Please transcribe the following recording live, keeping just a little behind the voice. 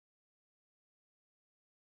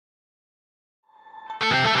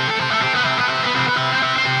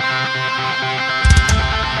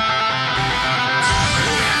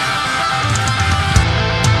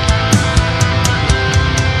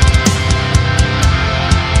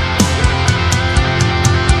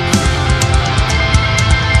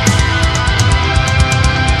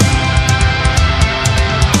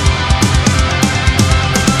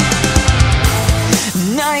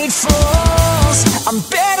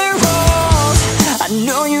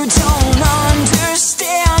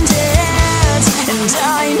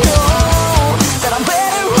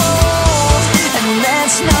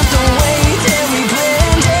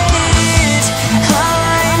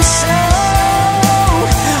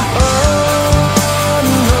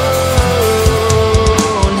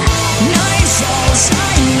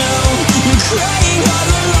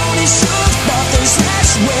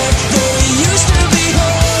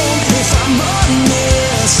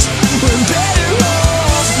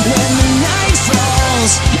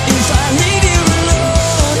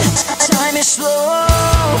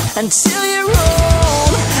until you're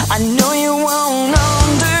old. I know you won't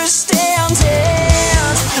understand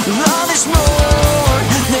it. Love is more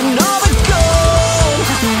than all the gold.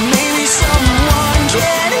 Maybe someone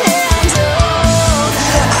can handle.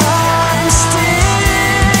 I'm still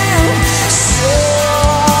so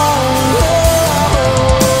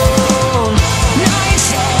old. Night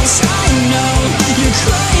falls, I know you're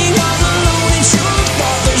crying all alone. It's your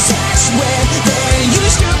fault, there's that's where there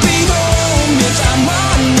used to be home. If I'm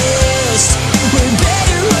honest, we're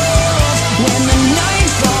better off when the night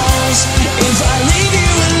falls. If I leave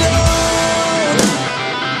you alone,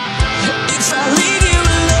 if I leave you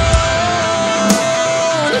alone,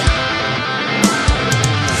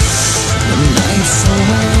 the night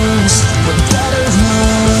falls, we're better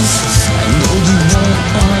off. I know you won't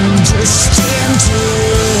understand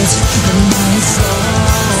it. The night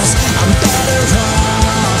falls, I'm better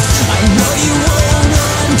off. I know you won't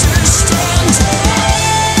understand it.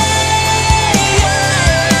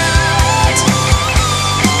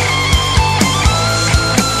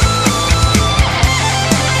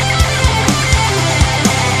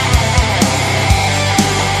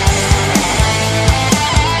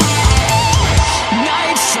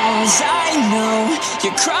 Night falls, I know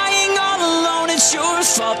you're crying all alone. It's your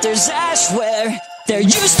fault, there's ash where there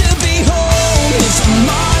used to be home. If I'm